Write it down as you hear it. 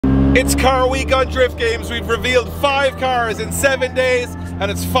It's car week on Drift Games. We've revealed 5 cars in 7 days,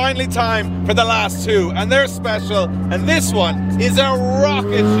 and it's finally time for the last 2, and they're special, and this one is a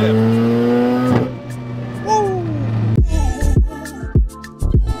rocket ship. Woo!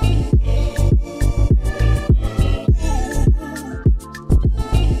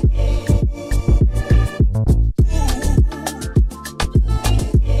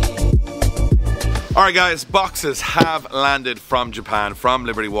 Alright guys, boxes have landed from Japan, from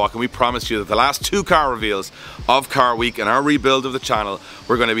Liberty Walk, and we promised you that the last 2 car reveals of Car Week and our rebuild of the channel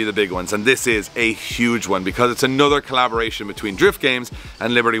were going to be the big ones, and this is a huge one because it's another collaboration between Drift Games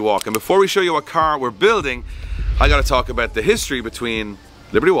and Liberty Walk. And before we show you what car we're building, I got to talk about the history between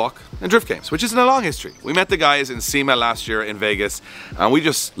Liberty Walk and Drift Games, which isn't a long history. We met the guys in SEMA last year in Vegas, and we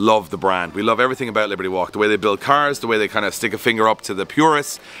just love the brand. We love everything about Liberty Walk, the way they build cars, the way they kind of stick a finger up to the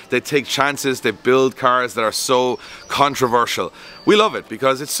purists. They take chances, they build cars that are so controversial. We love it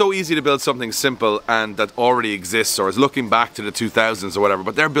because it's so easy to build something simple and that already exists or is looking back to the 2000s or whatever,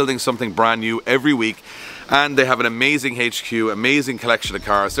 but they're building something brand new every week. And they have an amazing HQ, amazing collection of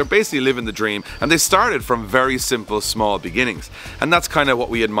cars. They're basically living the dream, and they started from very simple, small beginnings. And that's kind of what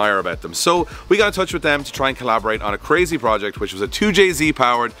we admire about them. So we got in touch with them to try and collaborate on a crazy project, which was a 2JZ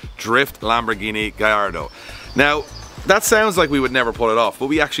powered drift Lamborghini Gallardo. Now, that sounds like we would never pull it off, but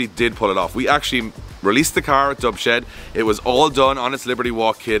we actually did pull it off. We actually released the car at Dubshed. It was all done on its Liberty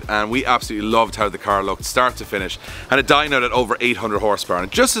Walk kit, and we absolutely loved how the car looked start to finish, and it dying out at over 800 horsepower.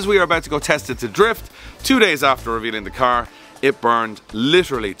 And just as we were about to go test it to drift, 2 days after revealing the car, it burned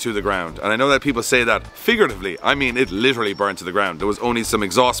literally to the ground. And I know that people say that figuratively. I mean, it literally burned to the ground. There was only some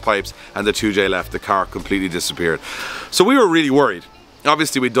exhaust pipes and the 2J left. The car completely disappeared. So we were really worried.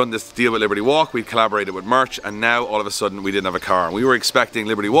 Obviously, we'd done this deal with Liberty Walk, we'd collaborated with merch, and now all of a sudden we didn't have a car. And we were expecting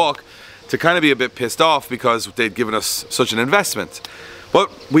Liberty Walk to kind of be a bit pissed off because they'd given us such an investment.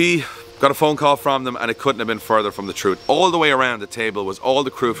 But we got a phone call from them, and it couldn't have been further from the truth. All the way around the table was all the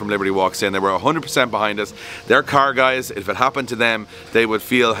crew from Liberty Walk saying they were 100% behind us. They're car guys. If it happened to them, they would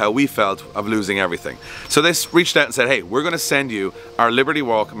feel how we felt of losing everything. So they reached out and said, hey, we're going to send you our Liberty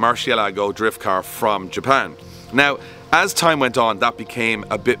Walk Murcielago drift car from Japan. Now, as time went on, that became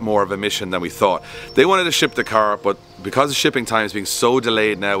a bit more of a mission than we thought. They wanted to ship the car, but because of shipping times being so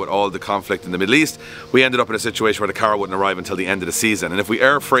delayed now with all the conflict in the Middle East, we ended up in a situation where the car wouldn't arrive until the end of the season. And if we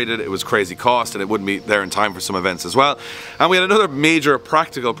air freighted, it was crazy cost, and it wouldn't be there in time for some events as well. And we had another major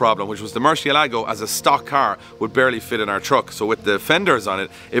practical problem, which was the Murcielago as a stock car would barely fit in our truck. So with the fenders on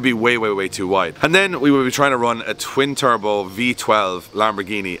it, it'd be way, way, way too wide. And then we would be trying to run a twin turbo V12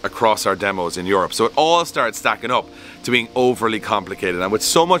 Lamborghini across our demos in Europe. So it all started stacking up to being overly complicated. And with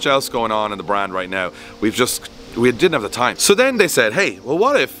so much else going on in the brand right now, we didn't have the time. So then they said, hey, well,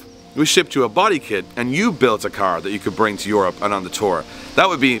 what if we shipped you a body kit and you built a car that you could bring to Europe and on the tour? That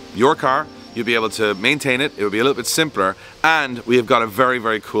would be your car, you'd be able to maintain it, it would be a little bit simpler, and we have got a very,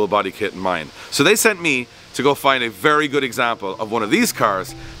 very cool body kit in mind. So they sent me to go find a very good example of one of these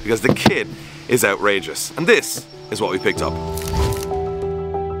cars because the kit is outrageous. And this is what we picked up.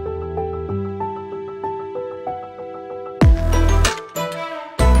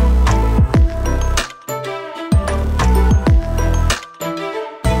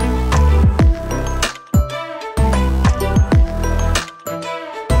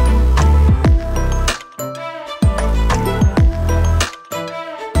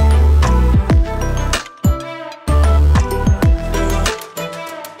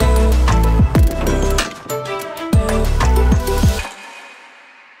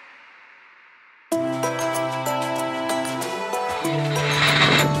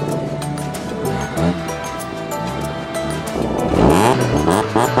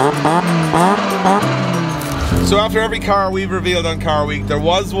 So after every car we've revealed on Car Week, there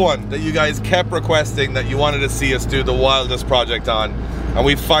was one that you guys kept requesting that you wanted to see us do the wildest project on, and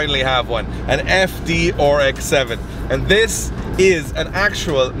we finally have one, an FD RX7. And this is an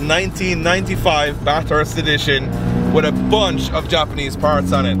actual 1995 Bathurst edition with a bunch of Japanese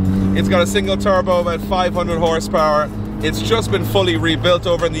parts on it. It's got a single turbo, about 500 horsepower. It's just been fully rebuilt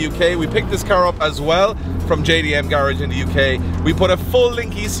over in the UK. We picked this car up as well from JDM Garage in the UK. We put a full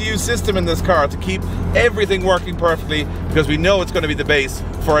link ECU system in this car to keep everything working perfectly because we know it's going to be the base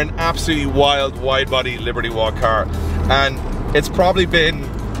for an absolutely wild wide body Liberty Walk car. And it's probably been,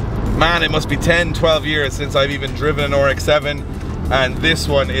 man, it must be 10, 12 years since I've even driven an RX7, and this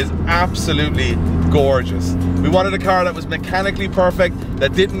one is absolutely gorgeous. We wanted a car that was mechanically perfect,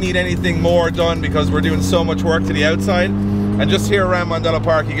 that didn't need anything more done because we're doing so much work to the outside. And just here around Mandela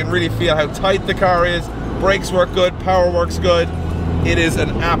Park, you can really feel how tight the car is. Brakes work good, power works good. It is an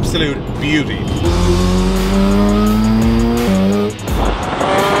absolute beauty.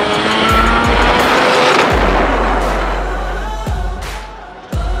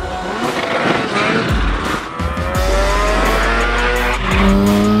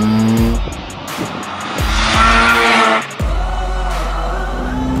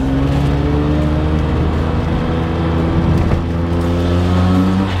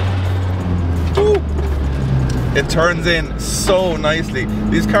 It turns in so nicely.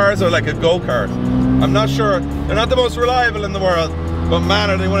 These cars are like a go-kart. I'm not sure, they're not the most reliable in the world, but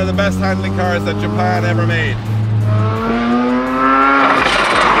man, are they one of the best handling cars that Japan ever made.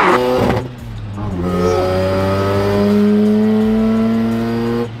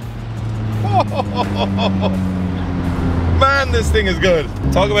 Man, this thing is good.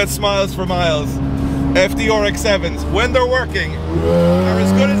 Talk about smiles for miles. FD RX7s, when they're working, are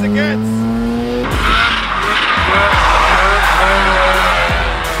as good as it gets.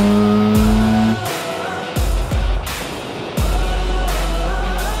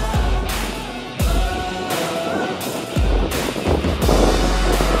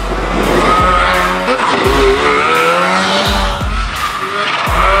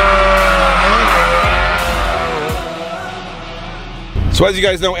 So as you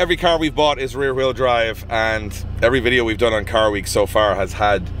guys know, every car we've bought is rear wheel drive, and every video we've done on Car Week so far has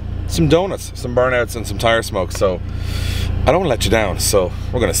had some donuts, some burnouts and some tire smoke, so I don't want to let you down, so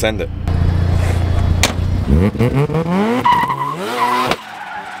we're going to send it.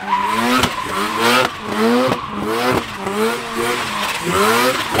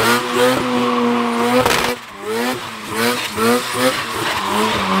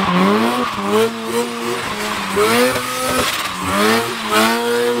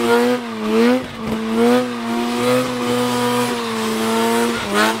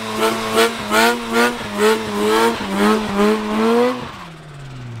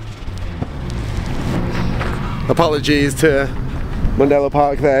 Apologies to Mondello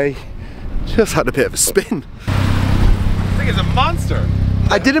Park, they just had a bit of a spin. I think it's a monster.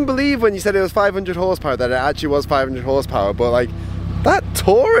 I didn't believe when you said it was 500 horsepower that it actually was 500 horsepower, but like, that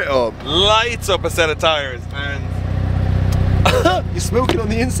tore it up. Lights up a set of tires, and you're smoking on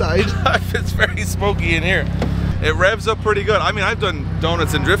the inside. It's very smoky in here. It revs up pretty good. I mean, I've done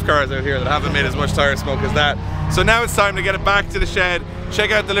donuts and drift cars out here that haven't made as much tire smoke as that. So now it's time to get it back to the shed,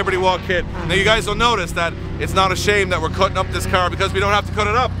 check out the Liberty Walk kit. Now you guys will notice that it's not a shame that we're cutting up this car because we don't have to cut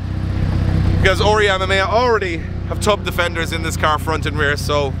it up. Because Ori MMA already have tub defenders in this car front and rear,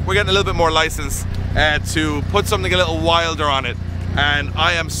 so we're getting a little bit more license to put something a little wilder on it. And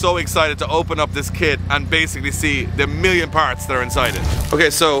I am so excited to open up this kit and basically see the million parts that are inside it.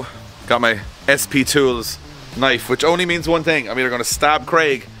 Okay, so got my SP Tools knife, which only means one thing. I'm either going to stab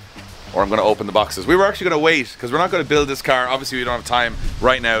Craig or I'm going to open the boxes. We were actually going to wait because we're not going to build this car. Obviously we don't have time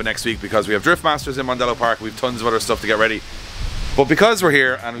right now next week because we have Drift Masters in Mondello Park. We have tons of other stuff to get ready. But because we're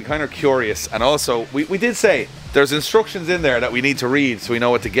here and we kind of curious, and also we did say there's instructions in there that we need to read so we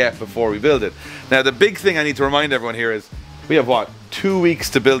know what to get before we build it. Now the big thing I need to remind everyone here is we have what, 2 weeks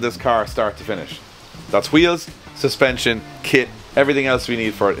to build this car start to finish. That's wheels, suspension, kit, everything else we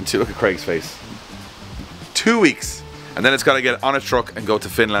need for it. And look at Craig's face. 2 weeks. And then it's got to get on a truck and go to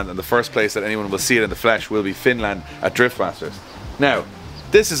Finland, and the first place that anyone will see it in the flesh will be Finland at Drift Masters. Now,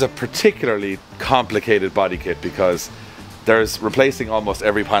 this is a particularly complicated body kit because there's replacing almost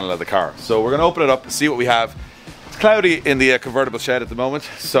every panel of the car. So we're going to open it up and see what we have. It's cloudy in the convertible shed at the moment,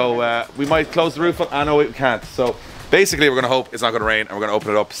 so we might close the roof up. I know we can't. So basically we're going to hope it's not going to rain, and we're going to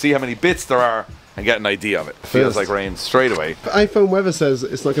open it up, see how many bits there are, and get an idea of it. Feels like rain straight away. But iPhone weather says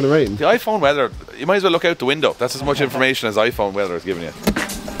it's not going to rain. The iPhone weather, you might as well look out the window. That's as much information as iPhone weather is giving you.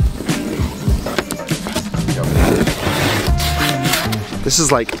 This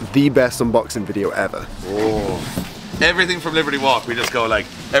is like the best unboxing video ever. Oh. Everything from Liberty Walk, we just go like,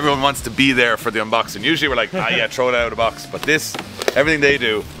 everyone wants to be there for the unboxing. Usually we're like, ah yeah, throw it out of the box. But this, everything they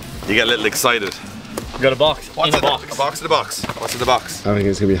do, you get a little excited. We got a box. What's in a box? A box in the box. What's in the box? I think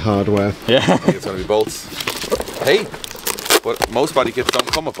it's going to be hardware. Yeah. I think it's going to be bolts. Hey, but most body kits don't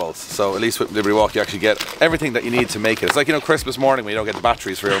come with bolts. So at least with Liberty Walk, you actually get everything that you need to make it. It's like, you know, Christmas morning when you don't get the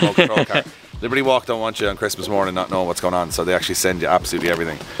batteries for your remote control car. Liberty Walk don't want you on Christmas morning not knowing what's going on, so they actually send you absolutely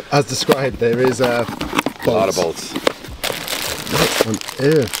everything. As described, there is a lot of bolts. What on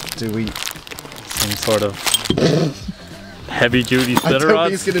earth do we... Some sort of heavy duty splitter rods. I don't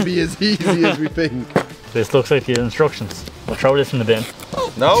think it's going to be as easy as we think. This looks like the instructions. We'll throw this in the bin.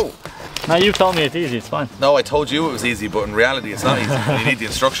 No. Now you told me it's easy, it's fine. No, I told you it was easy, but in reality it's not easy. You need the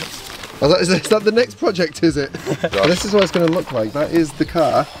instructions. Is that the next project, is it? This is what it's going to look like. That is the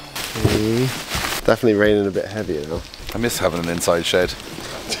car. Definitely raining a bit heavier now. I miss having an inside shed.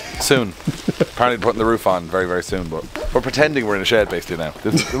 Soon. Apparently putting the roof on very, very soon, but we're pretending we're in a shed basically now.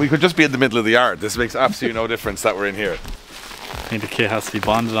 We could just be in the middle of the yard. This makes absolutely no difference that we're in here. I think the kit has to be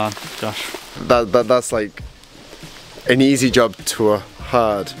bonded on, Josh. That's like an easy job to a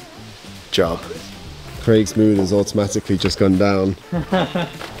hard job. Craig's mood has automatically just gone down.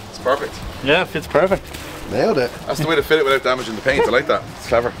 It's perfect. Yeah, it fits perfect. Nailed it. That's the way to fit it without damaging the paint. I like that. It's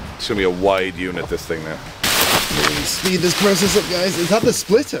clever. It's going to be a wide unit, this thing now. Speed this process up, guys. Is that the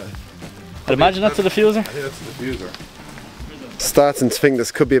splitter? I'd imagine that's the diffuser. I think that's the diffuser. Starting to think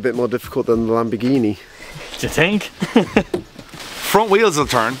this could be a bit more difficult than the Lamborghini. Do you think? Front wheels will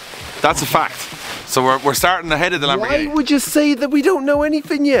turn. That's a fact. So we're starting ahead of the Lamborghini. Why would you say that we don't know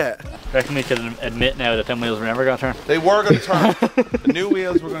anything yet? I reckon we can admit now that them wheels were never going to turn. They were going to turn. The new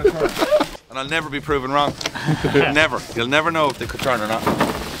wheels were going to turn. And I'll never be proven wrong. Never. You'll never know if they could turn or not.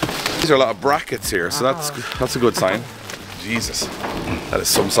 These are a lot of brackets here, so that's a good sign. Jesus. That is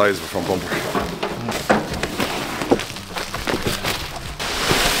some size of a front bumper.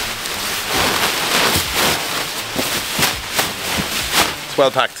 It's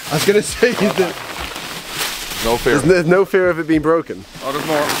well packed. I was going to say that No fear. there's no fear of it being broken. Oh, there's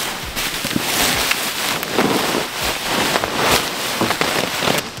more.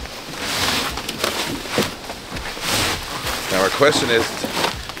 Now our question is,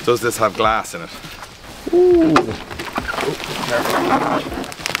 does this have glass in it? Ooh.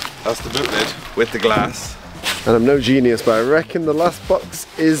 That's the boot lid with the glass. And I'm no genius, but I reckon the last box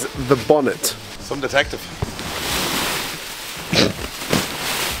is the bonnet. Some detective.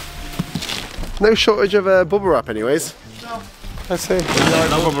 No shortage of bubble wrap anyways. No. Let's see. I've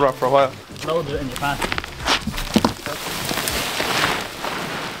been bubble wrap for a while. Loaded it in Japan.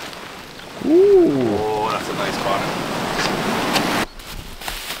 Ooh. Oh, that's a nice bonnet.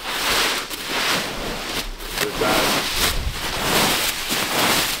 Good dad.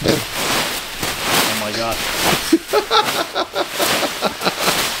 Oh my god.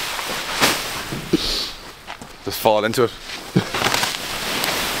 Just fall into it.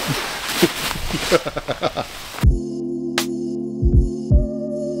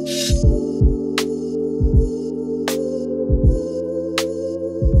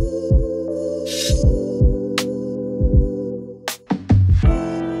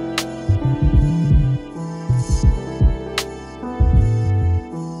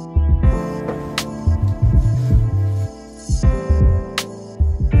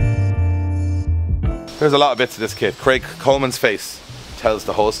 There's a lot of bits of this kit. Craig Coleman's face tells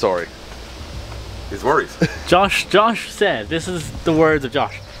the whole story. He's worried. Josh said, this is the words of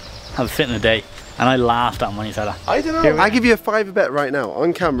Josh, have a fit in a day. And I laughed at him when he said that. I don't know. I give you a $5 bet right now,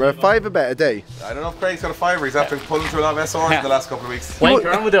 on camera, $5 bet a day. I don't know if Craig's got a fiver. He's after pulling through a lot of SRs in the last couple of weeks. Wayne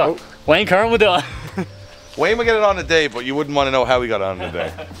Curran would do it. Wayne Curran would do it. Wayne would get it on a day, but you wouldn't want to know how he got it on a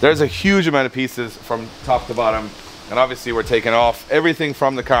day. There's a huge amount of pieces from top to bottom. And obviously we're taking off everything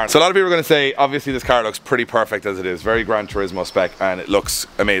from the car. So a lot of people are going to say, obviously this car looks pretty perfect as it is. Very Gran Turismo spec and it looks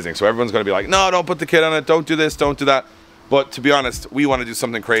amazing. So everyone's going to be like, no, don't put the kit on it. Don't do this, don't do that. But to be honest, we want to do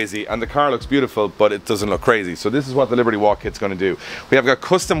something crazy and the car looks beautiful, but it doesn't look crazy. So this is what the Liberty Walk kit's going to do. We have got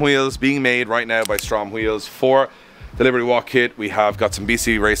custom wheels being made right now by Strom Wheels for the Liberty Walk kit. We have got some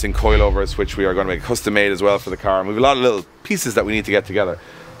BC Racing coilovers, which we are going to make custom made as well for the car. And we have a lot of little pieces that we need to get together.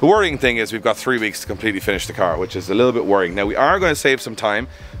 The worrying thing is we've got 3 weeks to completely finish the car, which is a little bit worrying. Now we are going to save some time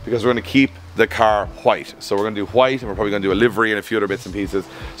because we're going to keep the car white. So we're going to do white and we're probably going to do a livery and a few other bits and pieces.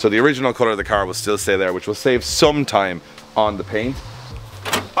 So the original color of the car will still stay there, which will save some time on the paint.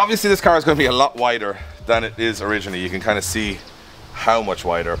 Obviously this car is going to be a lot wider than it is originally. You can kind of see how much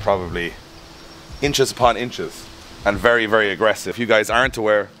wider, probably inches upon inches, and very, very aggressive. If you guys aren't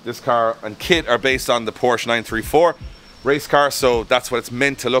aware, this car and kit are based on the Porsche 934 race car, so that's what it's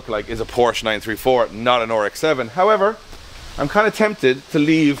meant to look like, is a Porsche 934, not an RX7. However, I'm kind of tempted to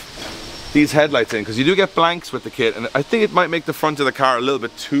leave these headlights in because you do get blanks with the kit, and I think it might make the front of the car a little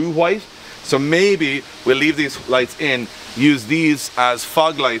bit too white. So maybe we'll leave these lights in, use these as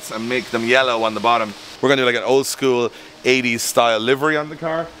fog lights and make them yellow on the bottom. We're gonna do like an old school 80s style livery on the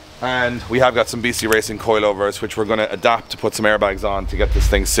car. And we have got some BC Racing coilovers, which we're gonna adapt to put some airbags on to get this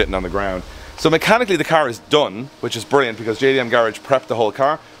thing sitting on the ground. So mechanically the car is done, which is brilliant because JDM Garage prepped the whole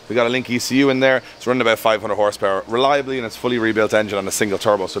car. We got a Link ECU in there. It's running about 500 horsepower reliably, and it's fully rebuilt engine on a single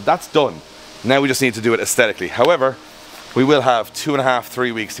turbo. So that's done. Now we just need to do it aesthetically. However, we will have 2.5 to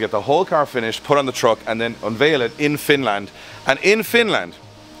 3 weeks to get the whole car finished, put on the truck, and then unveil it in Finland. And in Finland,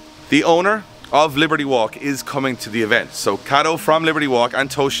 the owner of Liberty Walk is coming to the event. So Kato from Liberty Walk and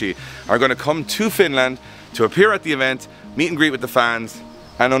Toshi are going to come to Finland to appear at the event, meet and greet with the fans,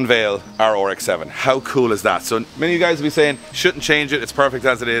 and unveil our RX7. How cool is that? So many of you guys will be saying, shouldn't change it, it's perfect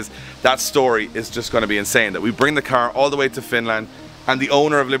as it is. That story is just going to be insane, that we bring the car all the way to Finland, and the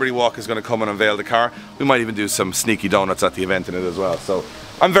owner of Liberty Walk is going to come and unveil the car. We might even do some sneaky donuts at the event in it as well. So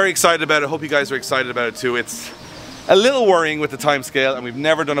I'm very excited about it. Hope you guys are excited about it too. It's a little worrying with the time scale, and we've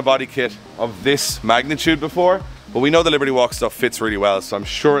never done a body kit of this magnitude before, but we know the Liberty Walk stuff fits really well, so I'm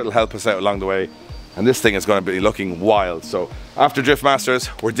sure it'll help us out along the way. and this thing is going to be looking wild. So after Drift Masters,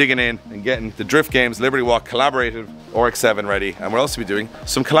 we're digging in and getting the Drift Games Liberty Walk collaborative RX7 ready, and we'll also be doing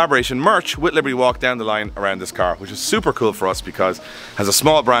some collaboration merch with Liberty Walk down the line around this car, which is super cool for us because as a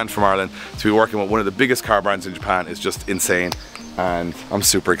small brand from Ireland to be working with one of the biggest car brands in Japan is just insane, and I'm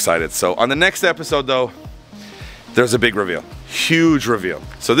super excited. So on the next episode though, there's a big reveal, huge reveal.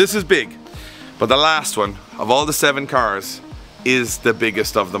 So this is big, but the last one of all the 7 cars is the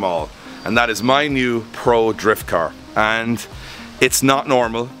biggest of them all, and that is my new Pro drift car. And it's not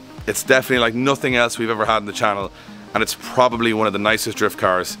normal, it's definitely like nothing else we've ever had on the channel, and it's probably one of the nicest drift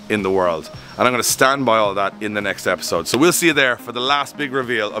cars in the world, and I'm going to stand by all that in the next episode. So we'll see you there for the last big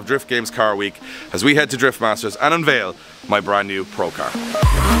reveal of Drift Games Car Week as we head to Drift Masters and unveil my brand new Pro car.